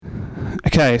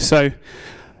Okay, so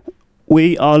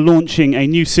we are launching a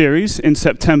new series in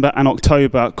September and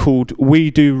October called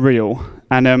We Do Real.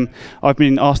 And I've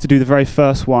been asked to do the very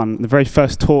first one. The very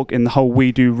first talk in the whole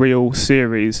We Do Real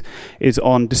series is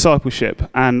on discipleship.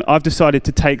 And I've decided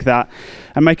to take that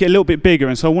and make it a little bit bigger.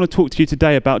 And so I want to talk to you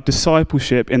today about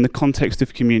discipleship in the context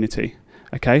of community.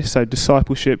 Okay, so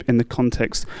discipleship in the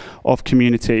context of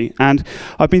community. And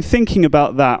I've been thinking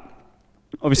about that,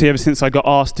 obviously, ever since I got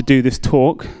asked to do this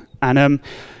talk. And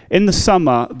in the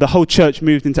summer, the whole church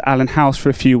moved into Allen House for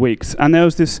a few weeks. And there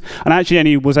was this, and I actually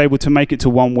only was able to make it to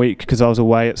 1 week because I was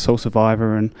away at Soul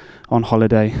Survivor and on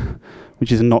holiday,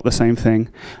 which is not the same thing.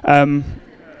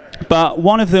 But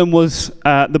one of them was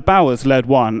the Bowers led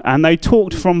one, and they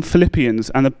talked from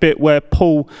Philippians and the bit where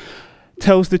Paul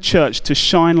tells the church to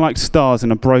shine like stars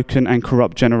in a broken and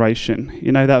corrupt generation.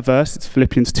 You know that verse? It's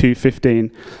Philippians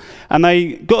 2:15. And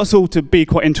they got us all to be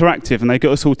quite interactive, and they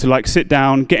got us all to sit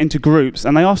down, get into groups,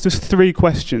 and they asked us 3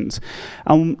 questions.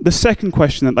 And the second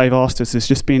question that they've asked us has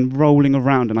just been rolling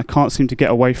around, and I can't seem to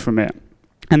get away from it.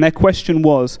 And their question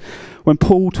was, when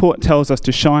Paul tells us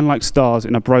to shine like stars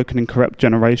in a broken and corrupt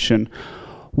generation,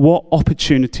 what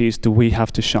opportunities do we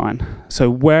have to shine? So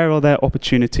where are there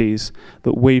opportunities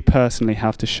that we personally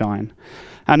have to shine?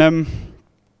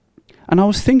 And I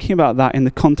was thinking about that in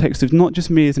the context of not just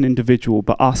me as an individual,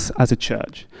 but us as a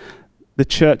church. The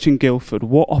church in Guildford,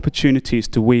 what opportunities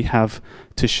do we have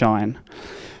to shine?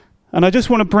 And I just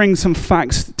want to bring some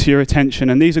facts to your attention,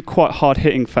 and these are quite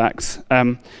hard-hitting facts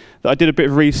that I did a bit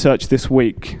of research this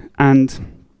week.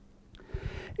 And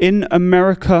in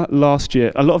America last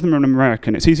year, a lot of them are in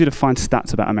American. It's easy to find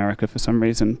stats about America for some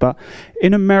reason, but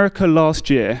in America last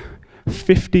year,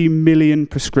 50 million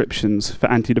prescriptions for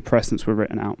antidepressants were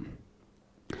written out.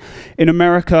 In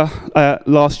America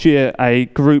last year, a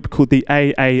group called the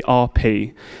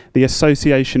AARP, the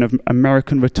Association of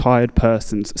American Retired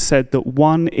Persons, said that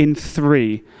 1 in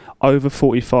 3 over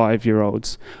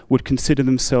 45-year-olds would consider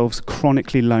themselves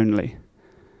chronically lonely.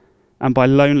 And by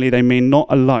lonely, they mean not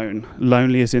alone.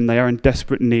 Lonely as in they are in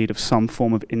desperate need of some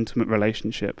form of intimate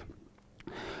relationship.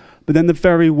 But then the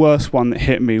very worst one that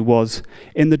hit me was,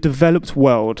 in the developed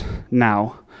world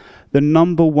now, the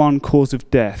number 1 cause of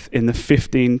death in the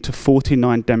 15 to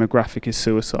 49 demographic is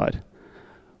suicide,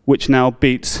 which now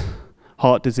beats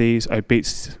heart disease,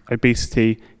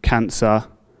 obesity, cancer,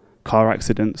 car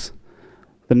accidents.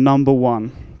 The number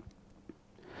 1.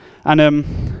 And,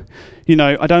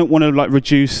 I don't want to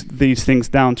reduce these things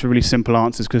down to really simple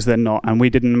answers, because they're not. And we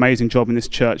did an amazing job in this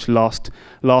church last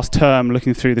term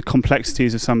looking through the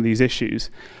complexities of some of these issues.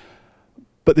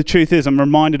 But the truth is, I'm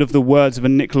reminded of the words of a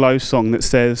Nick Lowe song that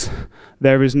says,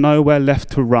 "There is nowhere left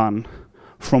to run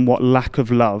from what lack of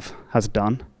love has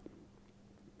done."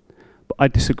 But I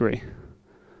disagree,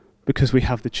 because we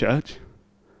have the church.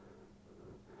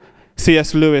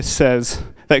 C.S. Lewis says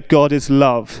that God is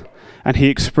love, and he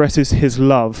expresses his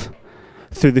love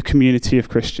through the community of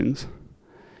Christians.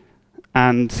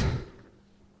 And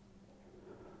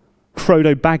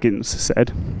Frodo Baggins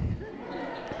said,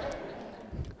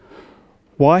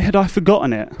 "Why had I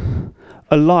forgotten it?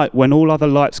 A light when all other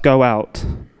lights go out,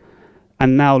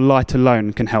 and now light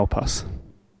alone can help us."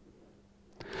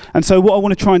 And so what I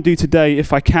want to try and do today,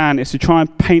 if I can, is to try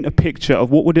and paint a picture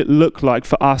of what would it look like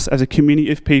for us as a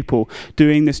community of people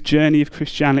doing this journey of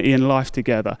Christianity and life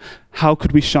together. How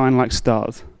could we shine like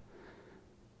stars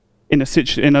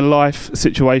in a life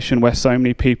situation where so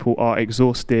many people are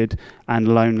exhausted and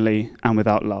lonely and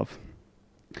without love?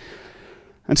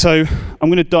 And so I'm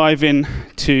going to dive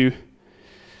into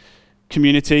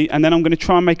community, and then I'm going to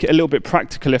try and make it a little bit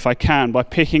practical if I can by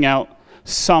picking out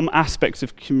some aspects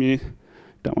of community.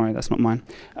 Don't worry, that's not mine.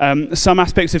 Some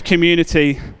aspects of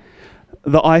community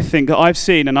that I think that I've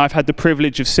seen, and I've had the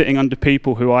privilege of sitting under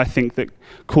people who I think that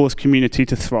cause community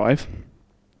to thrive.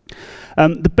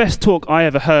 The best talk I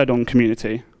ever heard on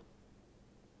community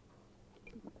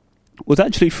was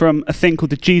actually from a thing called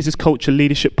the Jesus Culture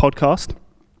Leadership Podcast.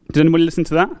 Did anybody listen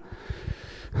to that?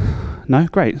 No?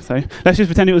 Great. So let's just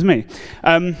pretend it was me.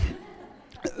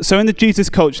 So in the Jesus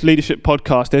Culture Leadership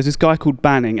Podcast, there's this guy called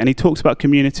Banning, and he talks about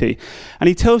community. And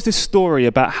he tells this story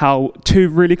about how 2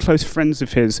 really close friends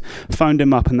of his phoned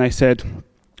him up and they said,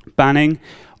 "Banning,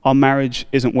 our marriage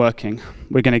isn't working.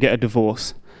 We're going to get a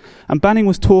divorce." And Banning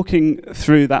was talking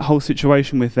through that whole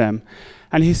situation with them.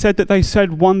 And he said that they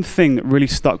said one thing that really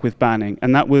stuck with Banning,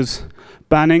 and that was,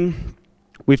 "Banning,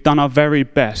 we've done our very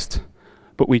best,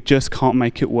 but we just can't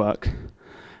make it work."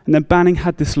 And then Banning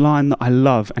had this line that I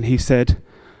love, and he said,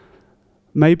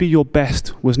 "Maybe your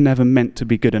best was never meant to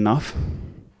be good enough."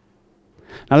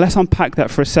 Now let's unpack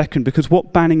that for a second, because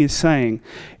what Banning is saying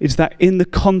is that in the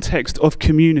context of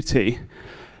community,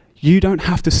 you don't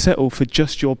have to settle for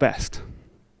just your best.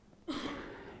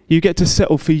 You get to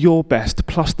settle for your best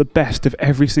plus the best of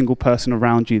every single person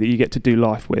around you that you get to do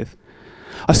life with.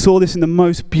 I saw this in the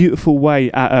most beautiful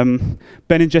way at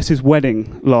Ben and Jess's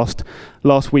wedding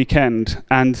last weekend,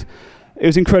 and it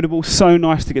was incredible, so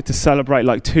nice to get to celebrate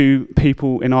like two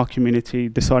people in our community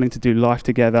deciding to do life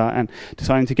together and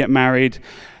deciding to get married.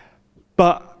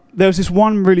 But there was this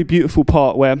one really beautiful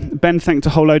part where Ben thanked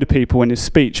a whole load of people in his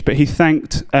speech, but he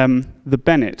thanked the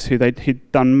Bennett, who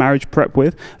he'd done marriage prep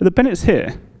with. Are the Bennetts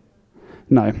here?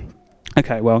 No.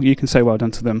 Okay, well, you can say well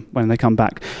done to them when they come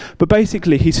back. But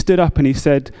basically, he stood up and he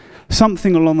said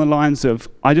something along the lines of,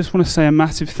 I just want to say a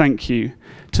massive thank you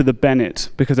to the Bennetts,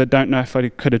 because I don't know if I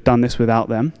could have done this without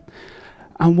them.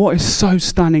 And what is so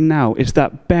stunning now is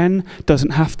that Ben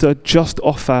doesn't have to just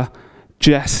offer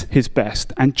Jess his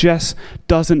best, and Jess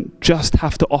doesn't just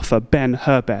have to offer Ben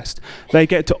her best. They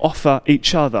get to offer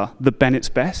each other the Bennett's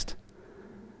best.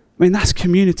 I mean, that's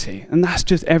community, and that's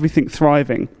just everything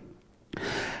thriving.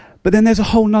 But then there's a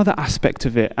whole other aspect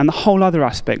of it, and the whole other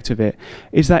aspect of it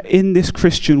is that in this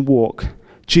Christian walk,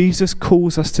 Jesus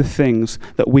calls us to things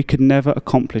that we could never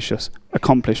accomplish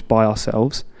by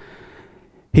ourselves.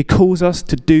 He calls us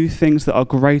to do things that are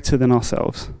greater than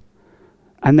ourselves.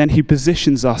 And then he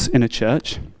positions us in a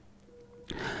church,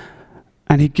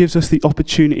 and he gives us the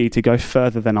opportunity to go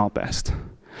further than our best.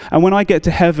 And when I get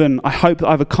to heaven, I hope that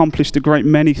I've accomplished a great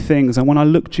many things. And when I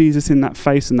look Jesus in that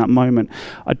face in that moment,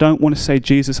 I don't want to say,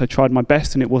 Jesus, I tried my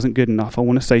best and it wasn't good enough. I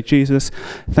want to say, Jesus,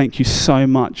 thank you so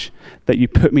much that you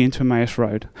put me into Emmaus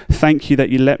Road. Thank you that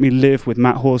you let me live with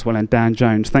Matt Horswell and Dan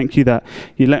Jones. Thank you that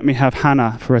you let me have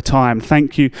Hannah for a time.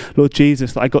 Thank you, Lord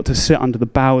Jesus, that I got to sit under the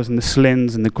Bowers and the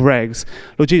Slins and the Gregs.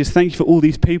 Lord Jesus, thank you for all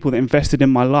these people that invested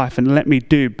in my life and let me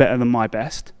do better than my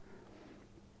best.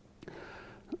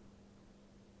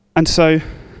 And so,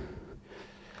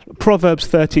 Proverbs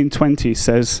 13:20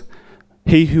 says,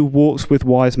 he who walks with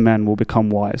wise men will become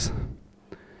wise.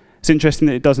 It's interesting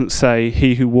that it doesn't say,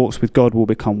 he who walks with God will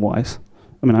become wise.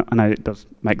 I mean, I know it does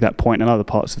make that point in other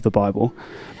parts of the Bible.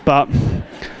 But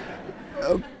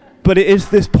it is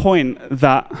this point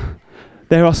that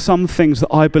there are some things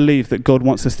that I believe that God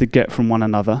wants us to get from one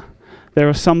another. There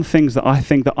are some things that I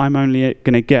think that I'm only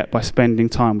going to get by spending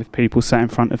time with people sat in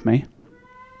front of me.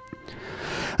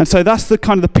 And so that's the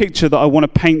kind of the picture that I want to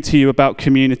paint to you about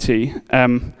community.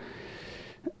 And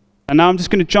now I'm just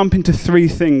going to jump into three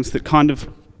things that kind of,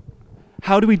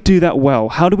 how do we do that well?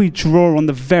 How do we draw on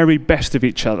the very best of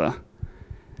each other?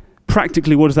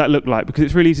 Practically, what does that look like? Because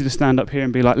it's really easy to stand up here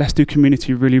and be like, let's do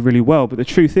community really, really well. But the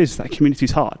truth is that community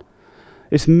is hard.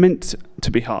 It's meant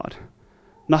to be hard.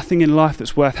 Nothing in life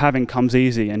that's worth having comes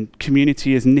easy, and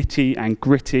community is nitty and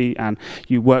gritty, and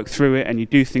you work through it and you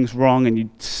do things wrong and you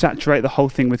saturate the whole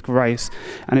thing with grace,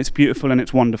 and it's beautiful and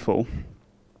it's wonderful.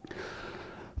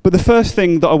 But the first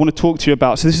thing that I want to talk to you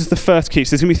about, so this is the first key. So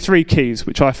there's going to be three keys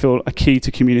which I feel are key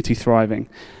to community thriving.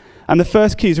 And the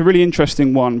first key is a really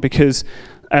interesting one because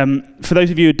for those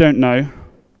of you who don't know,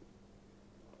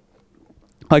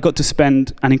 I got to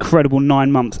spend an incredible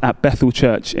 9 months at Bethel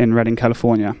Church in Redding,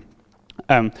 California.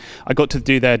 I got to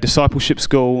do their discipleship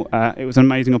school. It was an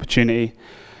amazing opportunity.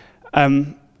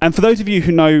 And for those of you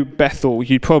who know Bethel,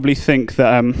 you probably think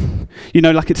that,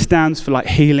 like it stands for like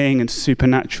healing and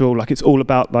supernatural, like it's all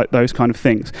about like those kind of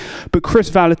things. But Chris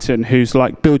Valentin, who's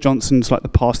like Bill Johnson's like the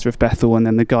pastor of Bethel, and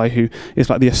then the guy who is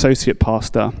like the associate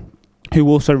pastor, who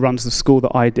also runs the school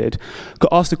that I did,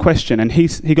 got asked a question, and he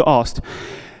got asked,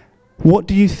 what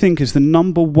do you think is the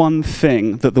number one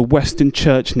thing that the Western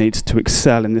Church needs to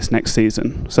excel in this next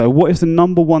season? So what is the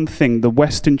number one thing the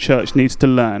Western Church needs to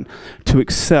learn to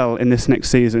excel in this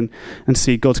next season and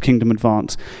see God's kingdom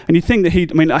advance? And you think that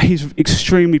he's an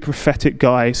extremely prophetic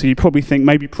guy, so you probably think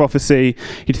maybe prophecy,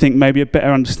 you'd think maybe a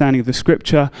better understanding of the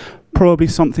scripture, probably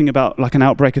something about like an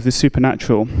outbreak of the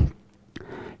supernatural.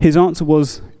 His answer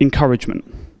was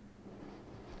encouragement.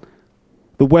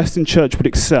 The Western Church would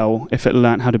excel if it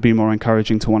learned how to be more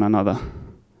encouraging to one another.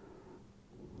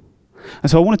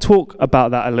 And so I want to talk about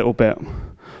that a little bit.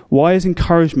 Why is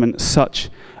encouragement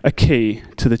such a key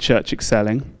to the church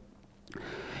excelling?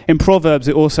 In Proverbs,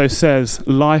 it also says,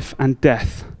 life and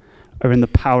death are in the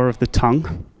power of the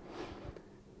tongue.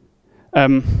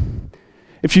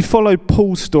 If you follow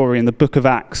Paul's story in the book of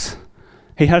Acts,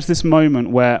 he has this moment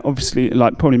where, obviously,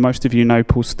 like probably most of you know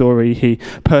Paul's story, he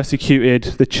persecuted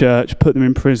the church, put them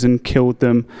in prison, killed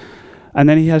them, and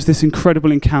then he has this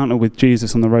incredible encounter with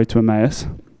Jesus on the road to Emmaus,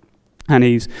 and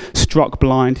he's struck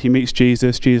blind, he meets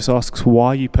Jesus, Jesus asks, why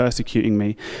are you persecuting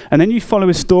me? And then you follow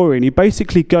his story, and he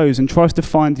basically goes and tries to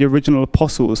find the original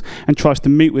apostles and tries to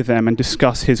meet with them and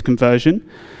discuss his conversion.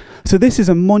 So this is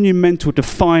a monumental,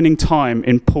 defining time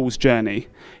in Paul's journey.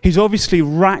 He's obviously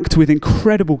racked with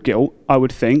incredible guilt, I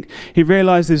would think. He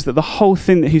realizes that the whole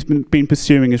thing that he's been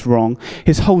pursuing is wrong.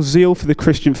 His whole zeal for the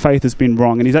Christian faith has been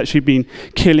wrong, and he's actually been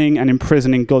killing and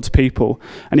imprisoning God's people.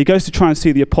 And he goes to try and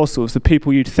see the apostles, the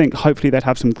people you'd think hopefully they'd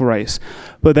have some grace,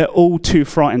 but they're all too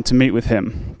frightened to meet with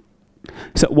him.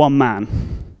 Except one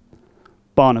man,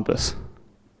 Barnabas.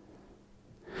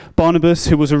 Barnabas,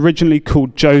 who was originally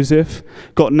called Joseph,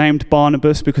 got named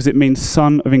Barnabas because it means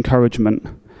son of encouragement.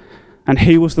 And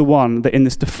he was the one that in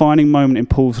this defining moment in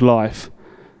Paul's life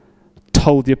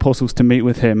told the apostles to meet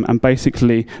with him and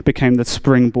basically became the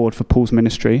springboard for Paul's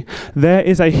ministry. There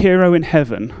is a hero in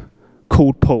heaven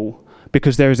called Paul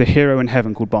because there is a hero in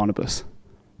heaven called Barnabas.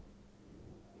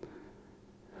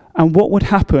 And what would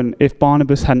happen if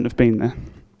Barnabas hadn't have been there?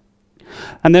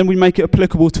 And then we make it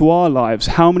applicable to our lives.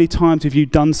 How many times have you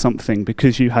done something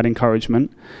because you had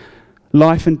encouragement?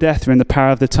 Life and death are in the power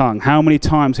of the tongue. How many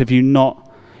times have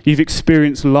you've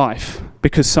experienced life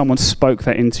because someone spoke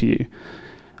that into you?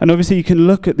 And obviously you can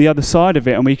look at the other side of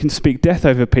it and we can speak death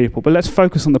over people, but let's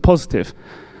focus on the positive.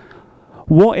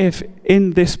 What if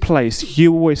in this place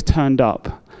you always turned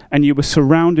up and you were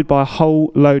surrounded by a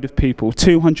whole load of people,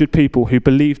 200 people who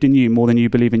believed in you more than you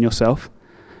believe in yourself?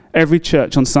 Every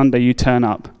church on Sunday you turn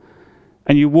up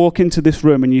and you walk into this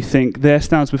room and you think, there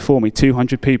stands before me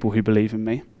 200 people who believe in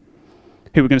me,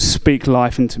 who are going to speak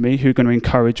life into me, who are going to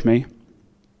encourage me.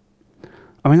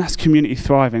 I mean, that's community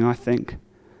thriving, I think.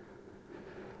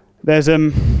 There's they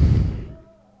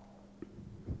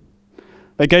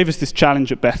gave us this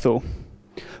challenge at Bethel.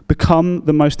 Become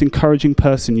the most encouraging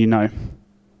person you know.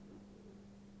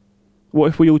 What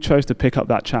if we all chose to pick up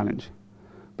that challenge?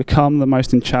 Become the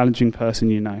most challenging person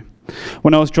you know.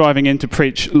 When I was driving in to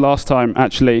preach last time,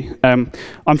 actually, I'm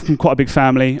from quite a big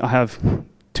family. I have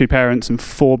 2 parents and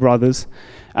 4 brothers.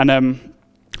 And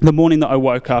the morning that I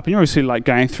woke up, and you're obviously like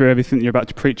going through everything that you're about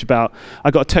to preach about,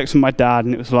 I got a text from my dad,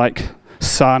 and it was like,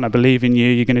 son, I believe in you.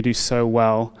 You're going to do so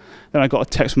well. Then I got a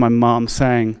text from my mum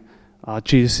saying,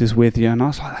 Jesus is with you. And I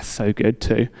was like, that's so good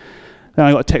too. Then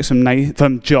I got a text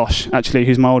from Josh, actually,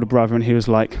 who's my older brother, and he was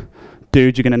like,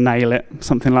 dude, you're going to nail it,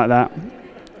 something like that.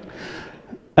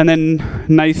 And then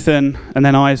Nathan, and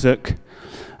then Isaac.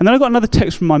 And then I got another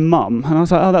text from my mum, and I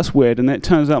was like, oh, that's weird. And then it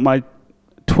turns out my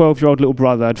 12-year-old little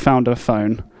brother had found her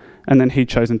phone, and then he'd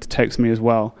chosen to text me as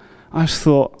well. I just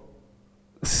thought,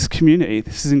 this is community,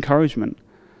 this is encouragement.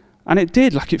 And it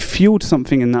did, it fueled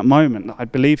something in that moment that I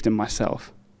believed in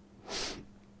myself.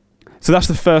 So that's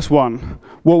the first one.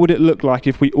 What would it look like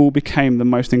if we all became the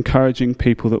most encouraging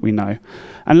people that we know?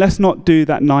 And let's not do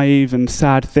that naive and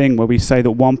sad thing where we say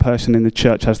that one person in the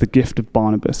church has the gift of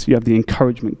Barnabas. You have the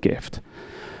encouragement gift.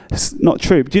 It's not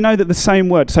true. Do you know that the same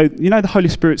word, so you know the Holy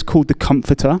Spirit's called the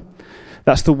Comforter?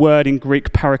 That's the word in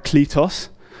Greek parakletos.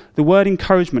 The word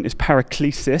encouragement is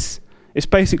paraklesis. It's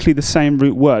basically the same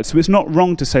root word. So it's not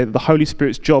wrong to say that the Holy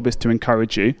Spirit's job is to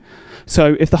encourage you.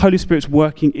 So if the Holy Spirit's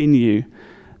working in you,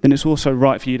 then it's also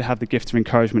right for you to have the gift of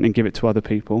encouragement and give it to other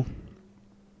people.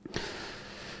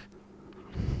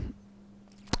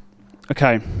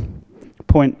 Okay,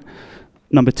 point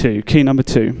number 2, key number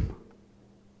 2.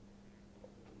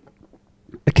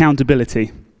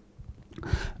 Accountability.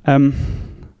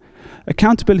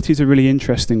 Accountability is a really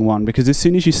interesting one because as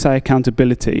soon as you say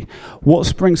accountability, what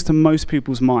springs to most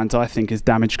people's minds, I think, is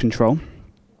damage control.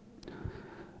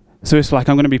 So it's like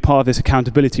I'm going to be part of this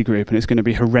accountability group and it's going to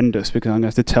be horrendous because I'm going to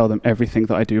have to tell them everything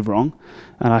that I do wrong.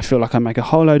 And I feel like I make a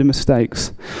whole load of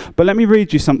mistakes. But let me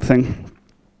read you something.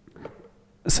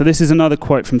 So this is another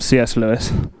quote from C.S.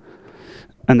 Lewis.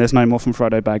 And there's no more from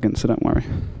Frodo Baggins, so don't worry.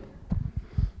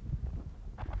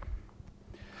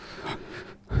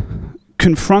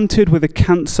 Confronted with a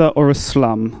cancer or a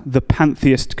slum, the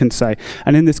pantheist can say,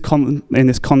 and in this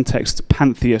context,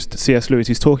 pantheist, C.S. Lewis,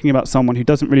 he's talking about someone who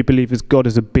doesn't really believe as God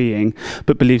as a being,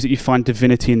 but believes that you find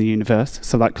divinity in the universe.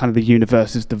 So like kind of the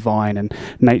universe is divine and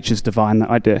nature's divine,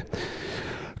 that idea.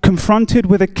 Confronted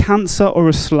with a cancer or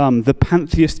a slum, the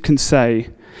pantheist can say,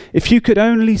 if you could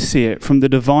only see it from the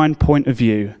divine point of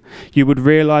view, you would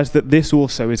realize that this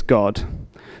also is God.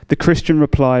 The Christian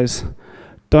replies,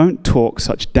 don't talk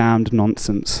such damned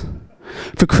nonsense.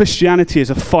 For Christianity is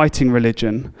a fighting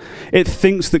religion. It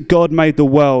thinks that God made the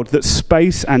world, that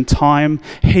space and time,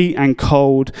 heat and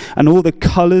cold, and all the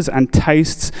colours and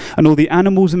tastes, and all the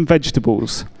animals and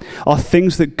vegetables are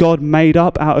things that God made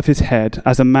up out of his head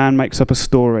as a man makes up a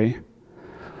story.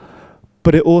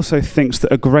 But it also thinks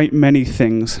that a great many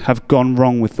things have gone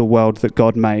wrong with the world that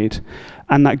God made,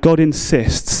 and that God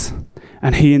insists,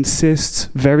 and he insists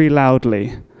very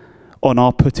loudly, on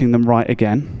our putting them right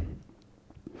again.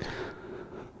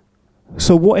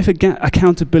 So what if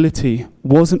accountability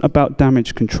wasn't about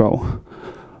damage control?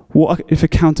 What if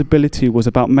accountability was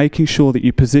about making sure that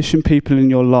you position people in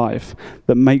your life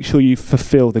that make sure you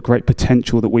fulfill the great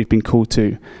potential that we've been called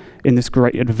to in this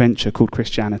great adventure called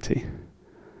Christianity?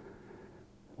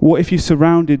 What if you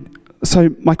so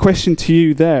my question to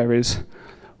you there is,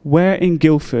 where in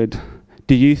Guildford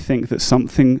do you think that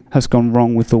something has gone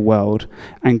wrong with the world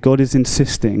and God is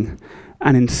insisting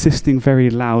very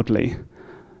loudly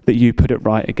that you put it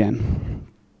right again?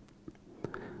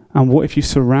 And what if you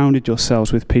surrounded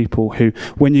yourselves with people who,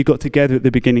 when you got together at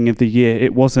the beginning of the year,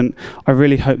 it wasn't, I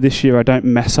really hope this year I don't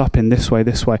mess up in this way.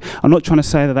 I'm not trying to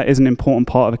say that is an important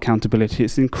part of accountability.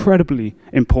 It's an incredibly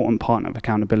important part of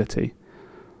accountability.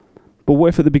 But what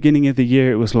if at the beginning of the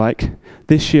year it was like,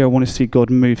 this year I want to see God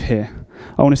move here.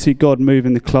 I want to see God move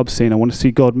in the club scene. I want to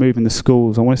see God move in the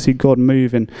schools. I want to see God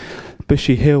move in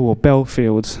Bushy Hill or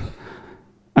Belfields.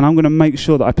 And I'm going to make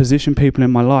sure that I position people in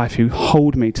my life who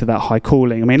hold me to that high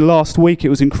calling. I mean, last week it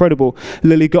was incredible.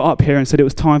 Lily got up here and said it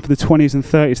was time for the 20s and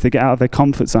 30s to get out of their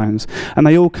comfort zones. And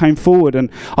they all came forward.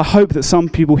 And I hope that some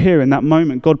people here in that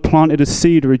moment, God planted a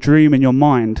seed or a dream in your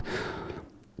mind.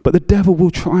 But the devil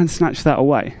will try and snatch that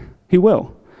away. He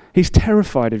will. He's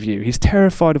terrified of you. He's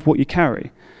terrified of what you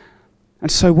carry.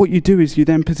 And so what you do is you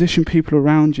then position people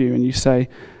around you and you say,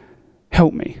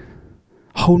 help me.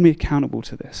 Hold me accountable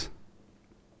to this.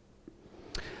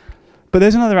 But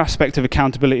there's another aspect of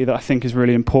accountability that I think is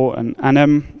really important. And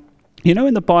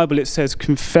in the Bible it says,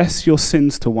 confess your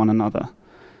sins to one another.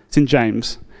 It's in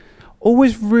James.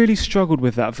 Always really struggled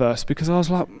with that verse because I was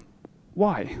like,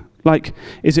 why? Like,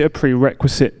 is it a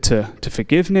prerequisite to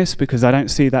forgiveness? Because I don't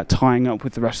see that tying up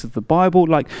with the rest of the Bible.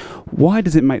 Like, why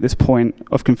does it make this point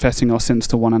of confessing our sins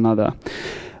to one another?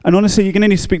 And honestly, you can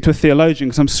only speak to a theologian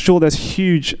because I'm sure there's a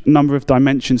huge number of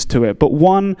dimensions to it. But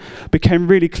one became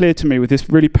really clear to me with this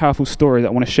really powerful story that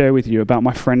I want to share with you about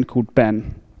my friend called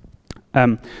Ben.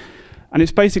 And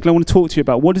it's basically, I want to talk to you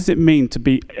about what does it mean to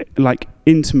be like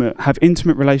intimate, have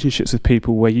intimate relationships with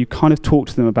people where you kind of talk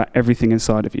to them about everything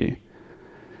inside of you.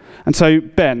 And so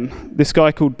Ben, this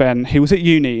guy called Ben, he was at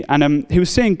uni and he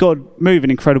was seeing God move in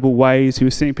incredible ways. He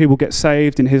was seeing people get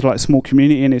saved in his like small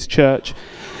community in his church.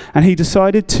 And he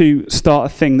decided to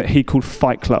start a thing that he called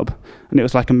Fight Club. And it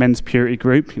was like a men's purity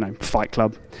group, Fight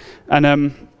Club.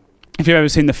 And if you've ever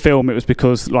seen the film, it was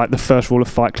because like the first rule of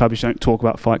Fight Club is you don't talk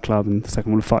about Fight Club, and the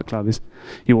second rule of Fight Club is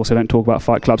you also don't talk about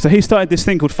Fight Club. So he started this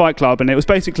thing called Fight Club, and it was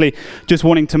basically just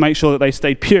wanting to make sure that they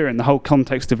stayed pure in the whole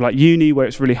context of like uni, where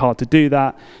it's really hard to do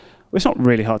that. Well, it's not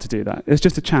really hard to do that. It's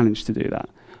just a challenge to do that.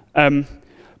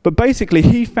 But basically,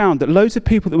 he found that loads of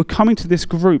people that were coming to this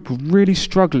group were really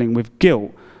struggling with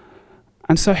guilt.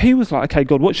 And so he was like, okay,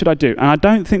 God, what should I do? And I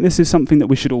don't think this is something that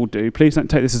we should all do. Please don't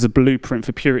take this as a blueprint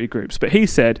for purity groups. But he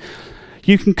said,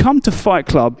 you can come to Fight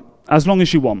Club as long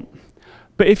as you want.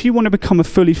 But if you want to become a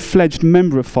fully fledged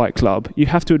member of Fight Club, you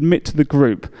have to admit to the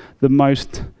group the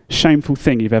most shameful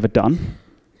thing you've ever done.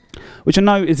 Which I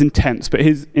know is intense, but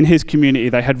in his community,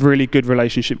 they had really good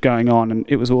relationship going on, and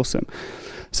it was awesome.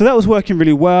 So that was working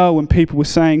really well when people were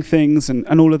saying things and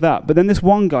all of that. But then this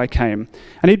one guy came,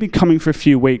 and he'd been coming for a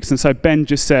few weeks, and so Ben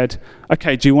just said,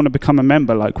 okay, do you want to become a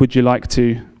member? Like, would you like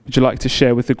to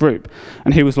share with the group?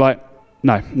 And he was like,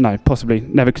 no, possibly,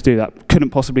 never could do that.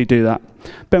 Couldn't possibly do that.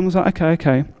 Ben was like,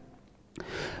 okay.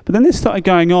 But then this started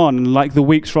going on, and like the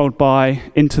weeks rolled by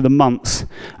into the months,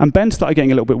 and Ben started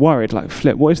getting a little bit worried, like,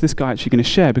 flip, what is this guy actually going to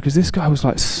share? Because this guy was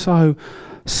like so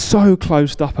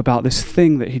closed up about this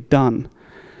thing that he'd done.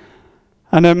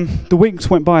 And the weeks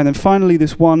went by, and then finally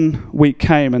this one week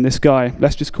came, and this guy,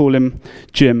 let's just call him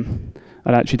Jim.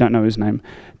 I actually don't know his name.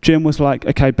 Jim was like,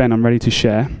 okay, Ben, I'm ready to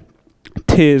share.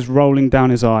 Tears rolling down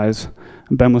his eyes.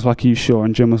 And Ben was like, are you sure?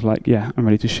 And Jim was like, yeah, I'm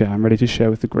ready to share. I'm ready to share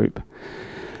with the group.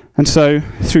 And so,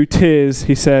 through tears,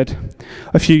 he said,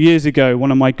 a few years ago,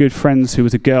 one of my good friends who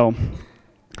was a girl,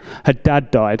 her dad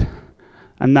died.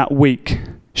 And that week,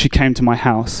 she came to my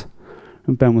house.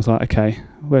 And Ben was like, okay,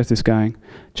 where's this going?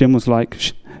 Jim was like,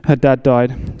 her dad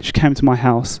died. She came to my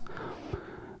house.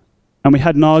 And we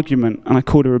had an argument, and I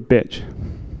called her a bitch.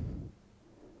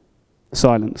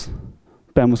 Silence.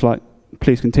 Ben was like,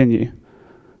 please continue.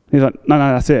 He's like, no,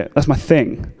 that's it. That's my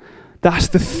thing. That's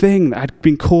the thing that had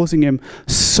been causing him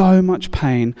so much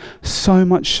pain, so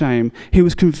much shame. He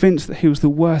was convinced that he was the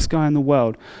worst guy in the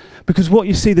world. Because what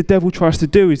you see the devil tries to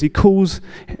do is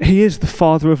he is the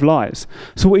father of lies.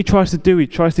 So what he tries to do, he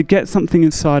tries to get something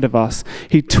inside of us.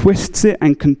 He twists it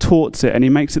and contorts it, and he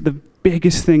makes it the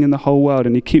biggest thing in the whole world,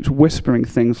 and he keeps whispering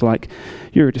things like,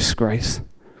 you're a disgrace.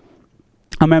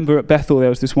 I remember at Bethel there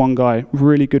was this one guy,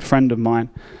 really good friend of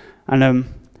mine,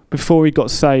 and before he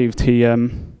got saved,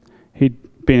 he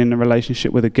He'd been in a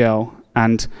relationship with a girl,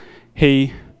 and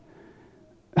he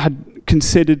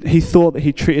thought that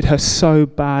he treated her so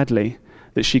badly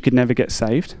that she could never get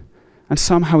saved. And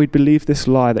somehow he'd believed this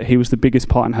lie that he was the biggest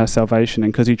part in her salvation,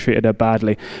 and because he treated her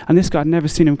badly. And this guy, I'd never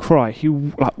seen him cry. He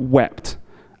wept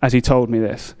as he told me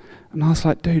this. And I was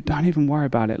like, dude, don't even worry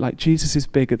about it. Like, Jesus is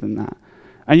bigger than that.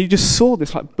 And you just saw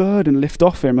this burden lift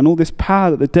off him, and all this power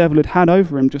that the devil had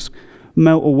over him just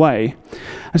melt away.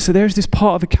 And so there's this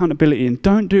part of accountability, and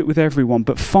don't do it with everyone,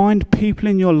 but find people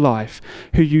in your life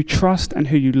who you trust and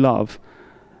who you love,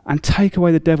 and take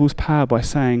away the devil's power by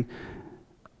saying,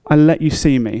 I let you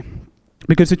see me.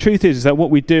 Because the truth is that what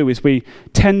we do is we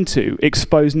tend to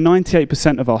expose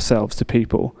 98% of ourselves to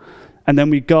people, and then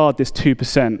we guard this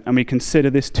 2%, and we consider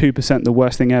this 2% the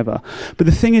worst thing ever. But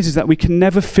the thing is that we can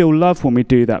never feel love when we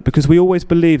do that, because we always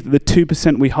believe that the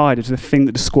 2% we hide is the thing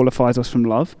that disqualifies us from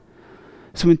love.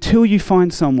 So until you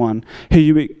find someone who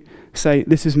you say,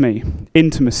 this is me,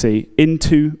 intimacy,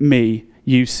 into me,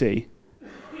 you see,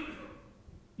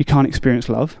 you can't experience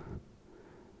love.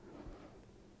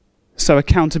 So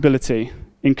accountability,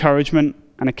 encouragement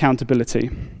and accountability.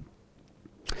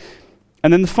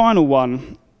 And then the final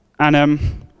one, and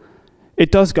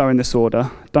it does go in this order.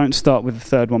 Don't start with the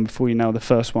third one before you nail the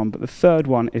first one, but the third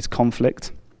one is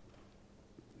conflict.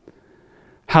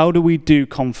 How do we do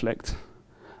conflict?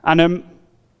 And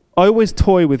I always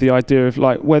toy with the idea of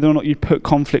whether or not you put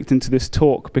conflict into this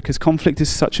talk, because conflict is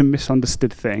such a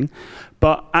misunderstood thing.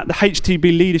 But at the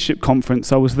HTB Leadership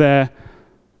Conference, I was there,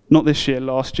 not this year,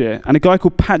 last year, and a guy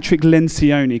called Patrick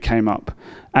Lencioni came up,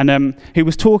 and he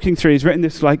was talking through, he's written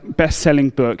this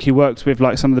best-selling book. He works with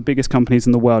some of the biggest companies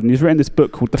in the world, and he's written this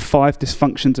book called The 5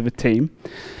 Dysfunctions of a Team.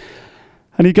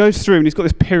 And he goes through, and he's got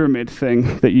this pyramid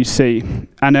thing that you see,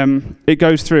 and it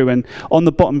goes through, and on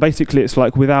the bottom, basically, it's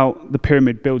without the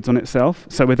pyramid builds on itself.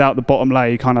 So without the bottom layer,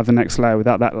 you can't have the next layer.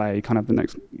 Without that layer, you can't have the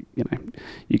next.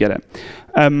 You get it.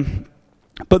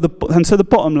 So the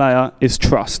bottom layer is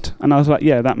trust, and I was like,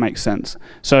 yeah, that makes sense.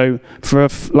 So for a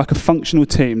functional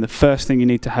team, the first thing you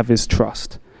need to have is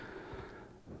trust.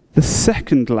 The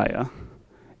second layer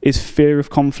is fear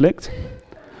of conflict,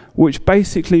 which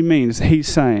basically means he's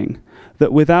saying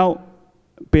that without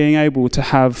being able to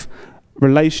have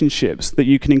relationships that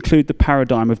you can include the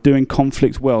paradigm of doing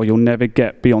conflict well, you'll never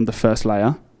get beyond the first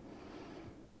layer.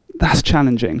 That's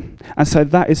challenging. And so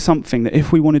that is something that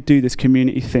if we want to do this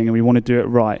community thing and we want to do it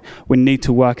right, we need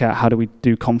to work out how do we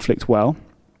do conflict well.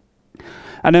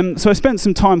 And so I spent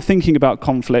some time thinking about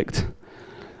conflict.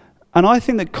 And I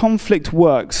think that conflict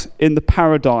works in the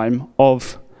paradigm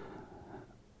of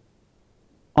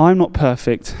I'm not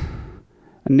perfect,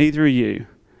 and neither are you.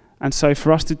 And so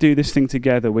for us to do this thing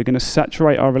together, we're going to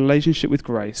saturate our relationship with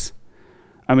grace,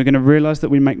 and we're going to realize that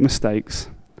we make mistakes,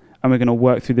 and we're going to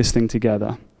work through this thing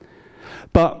together.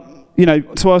 But,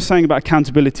 so I was saying about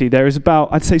accountability, there is about,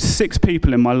 I'd say 6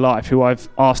 people in my life who I've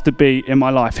asked to be in my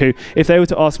life who, if they were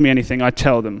to ask me anything, I'd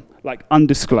tell them,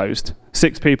 undisclosed.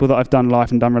 6 people that I've done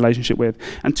life and done relationship with.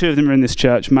 And 2 of them are in this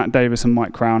church, Matt Davis and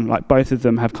Mike Crown. Both of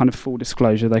them have kind of full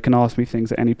disclosure. They can ask me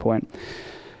things at any point.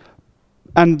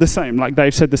 And the same,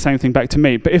 they've said the same thing back to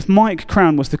me. But if Mike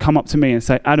Crown was to come up to me and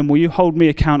say, Adam, will you hold me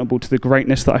accountable to the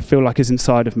greatness that I feel like is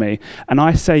inside of me? And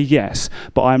I say yes,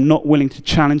 but I'm not willing to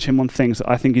challenge him on things that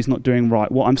I think he's not doing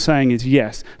right. What I'm saying is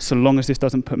yes, so long as this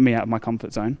doesn't put me out of my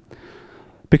comfort zone.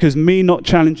 Because me not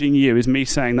challenging you is me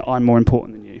saying that I'm more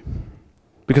important than you.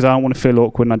 Because I don't want to feel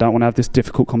awkward and I don't want to have this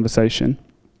difficult conversation.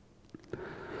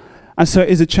 And so it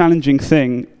is a challenging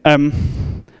thing.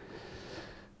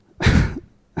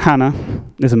 Hannah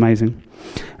is amazing.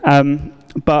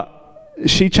 But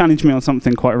she challenged me on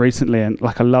something quite recently, and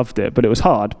I loved it, but it was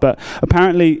hard. But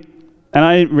apparently, and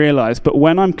I didn't realize, but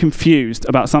when I'm confused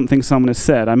about something someone has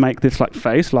said, I make this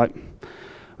face,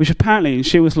 which apparently, and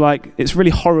she was like, it's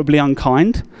really horribly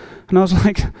unkind. And I was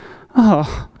like,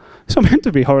 it's not meant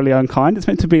to be horribly unkind. It's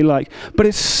meant to be but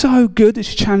it's so good that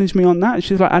she challenged me on that. And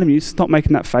she's like, Adam, you stop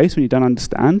making that face when you don't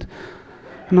understand.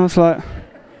 And I was like,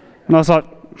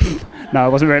 no,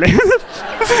 it wasn't really.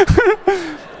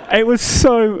 It was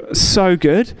so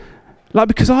good.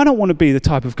 Because I don't want to be the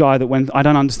type of guy that when I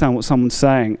don't understand what someone's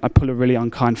saying, I pull a really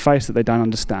unkind face that they don't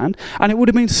understand. And it would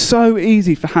have been so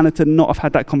easy for Hannah to not have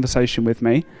had that conversation with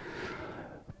me.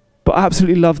 But I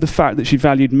absolutely love the fact that she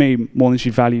valued me more than she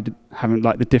valued having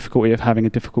the difficulty of having a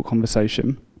difficult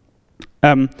conversation.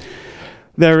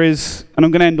 There is, and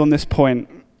I'm going to end on this point,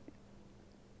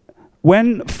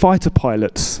 when fighter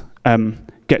pilots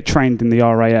get trained in the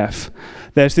RAF,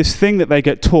 there's this thing that they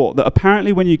get taught that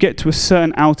apparently when you get to a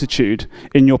certain altitude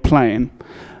in your plane,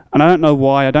 And I don't know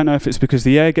why. I don't know if it's because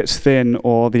the air gets thin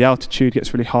or the altitude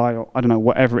gets really high, or I don't know,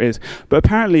 whatever it is. But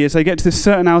apparently as they get to this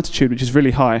certain altitude, which is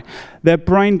really high, their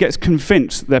brain gets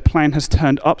convinced their plane has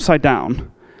turned upside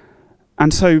down.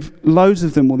 And so loads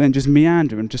of them will then just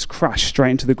meander and just crash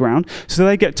straight into the ground. So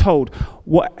they get told,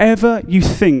 whatever you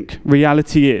think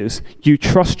reality is, you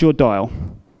trust your dial.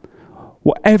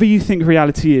 Whatever you think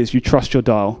reality is, you trust your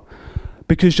dial.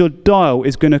 Because your dial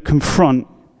is going to confront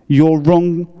your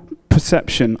wrong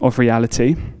perception of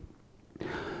reality.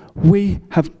 We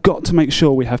have got to make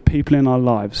sure we have people in our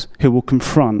lives who will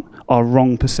confront our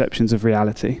wrong perceptions of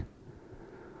reality.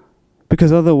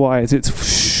 Because otherwise it's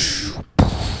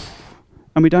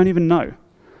and we don't even know.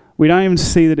 We don't even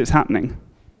see that it's happening.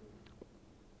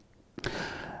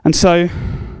 And so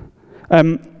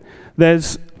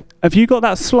have you got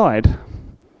that slide?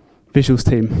 Visuals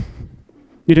team.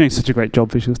 You're doing such a great job,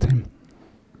 visuals team.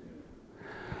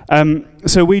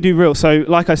 So we do real. So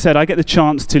like I said, I get the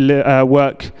chance to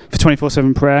work for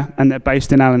 24/7 Prayer, and they're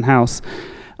based in Allen House.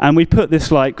 And we put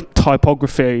this like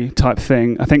typography type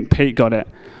thing. I think Pete got it.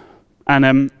 And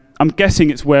I'm guessing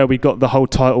it's where we got the whole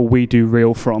title We Do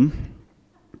Real from.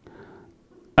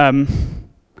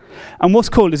 And what's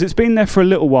cool is it's been there for a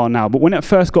little while now, but when it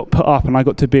first got put up and I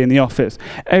got to be in the office,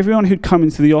 everyone who'd come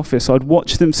into the office, I'd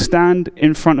watch them stand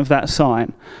in front of that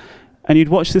sign, and you'd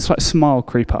watch this like smile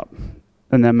creep up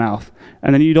in their mouth.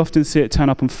 And then you'd often see it turn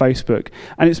up on Facebook.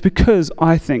 And it's because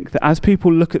I think that as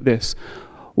people look at this,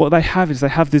 what they have is they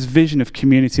have this vision of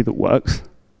community that works.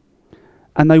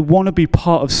 And they want to be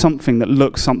part of something that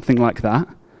looks something like that,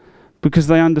 because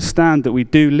they understand that we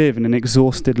do live in an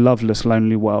exhausted, loveless,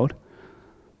 lonely world.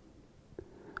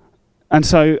 And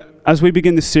so as we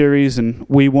begin this series and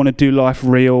we want to do life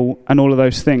real and all of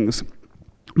those things,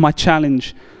 my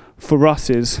challenge for us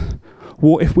is,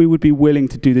 what if we would be willing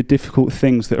to do the difficult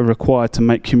things that are required to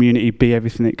make community be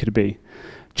everything it could be?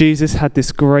 Jesus had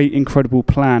this great, incredible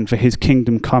plan for his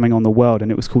kingdom coming on the world,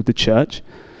 and it was called the church.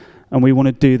 And we want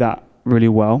to do that really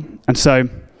well. And so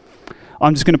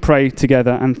I'm just going to pray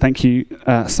together, and thank you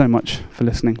so much for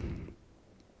listening.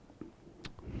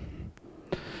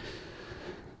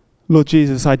 Lord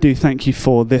Jesus, I do thank you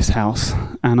for this house,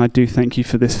 and I do thank you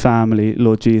for this family,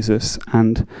 Lord Jesus.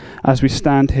 And as we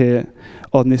stand here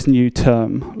on this new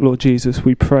term, Lord Jesus,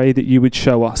 we pray that you would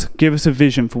show us, give us a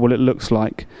vision for what it looks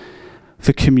like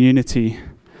for community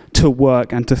to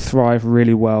work and to thrive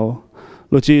really well.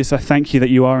 Lord Jesus, I thank you that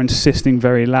you are insisting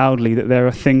very loudly that there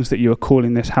are things that you are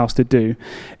calling this house to do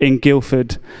in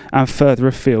Guildford and further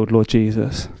afield, Lord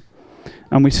Jesus.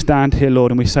 And we stand here,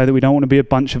 Lord, and we say that we don't want to be a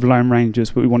bunch of lone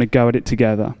rangers, but we want to go at it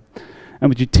together. And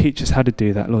would you teach us how to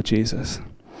do that, Lord Jesus?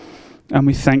 And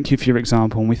we thank you for your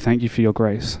example, and we thank you for your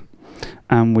grace.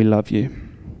 And we love you.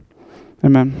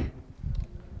 Amen.